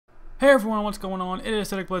Hey everyone, what's going on? It is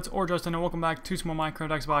Static Blitz or Justin, and welcome back to some more Minecraft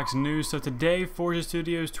Xbox news. So today, Forza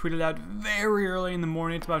Studios tweeted out very early in the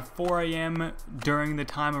morning. It's about 4 a.m. during the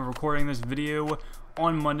time of recording this video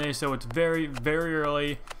on Monday, so it's very, very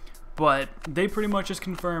early. But they pretty much just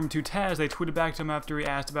confirmed to Taz. They tweeted back to him after he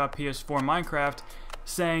asked about PS4 Minecraft,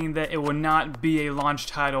 saying that it will not be a launch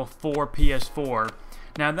title for PS4.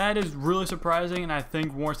 Now that is really surprising, and I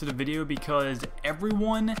think warrants the video because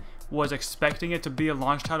everyone was expecting it to be a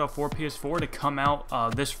launch title for PS4 to come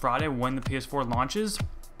out this Friday when the PS4 launches.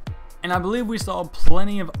 And I believe we saw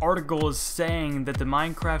plenty of articles saying that the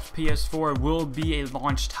Minecraft PS4 will be a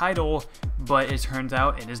launch title, but it turns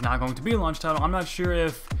out it is not going to be a launch title. I'm not sure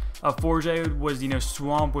if Forza was,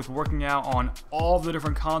 swamped with working out on all the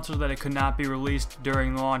different consoles that it could not be released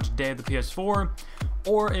during the launch day of the PS4,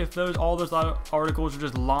 or if all those articles were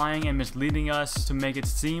just lying and misleading us to make it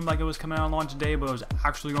seem like it was coming out on launch day, but it was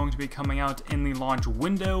actually going to be coming out in the launch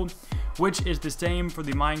window, which is the same for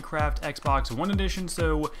the Minecraft Xbox One Edition.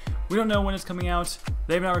 So we don't know when it's coming out.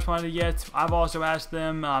 They've not responded yet. I've also asked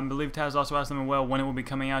them, I believe Taz also asked them as well when it will be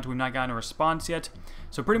coming out. We've not gotten a response yet.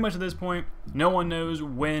 So pretty much at this point, no one knows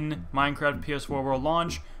when Minecraft PS4 will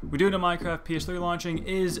launch. We do know Minecraft PS3 launching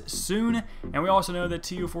is soon, and we also know that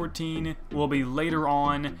TU14 will be later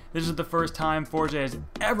on. This is the first time Forza has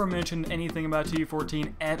ever mentioned anything about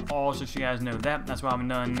TU14 at all, so you guys know that. That's why I haven't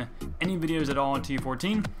done any videos at all on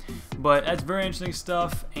TU14. But that's very interesting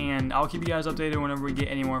stuff, and I'll keep you guys updated whenever we get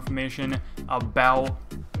any more information about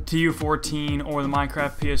TU14 or the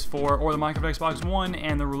Minecraft PS4 or the Minecraft Xbox One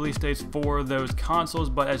and the release dates for those consoles.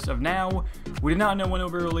 But as of now, we do not know when it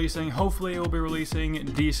will be releasing. Hopefully it will be releasing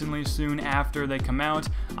decently soon after they come out.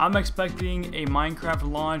 I'm expecting a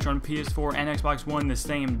Minecraft launch on PS4 and Xbox One the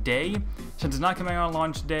same day. Since it's not coming out on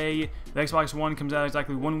launch day, the Xbox One comes out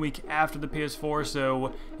exactly 1 week after the PS4,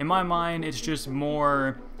 so in my mind it's just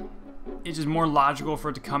more logical for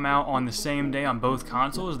it to come out on the same day on both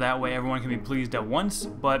consoles. That way everyone can be pleased at once.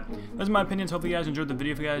 But those are my opinions. Hopefully you guys enjoyed the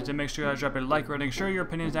video. If you guys did, make sure you guys drop a like rating. Share your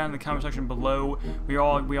opinions down in the comment section below. We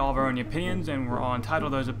all have our own opinions, and we're all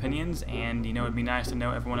entitled to those opinions. And it'd be nice to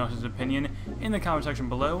know everyone else's opinion in the comment section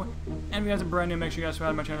below. And if you guys are brand new, make sure you guys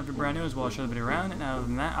subscribe to my channel if you're brand new, as well as share the video around. And other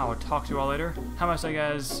than that, I will talk to you all later. Have a nice day,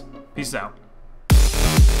 guys. Peace out.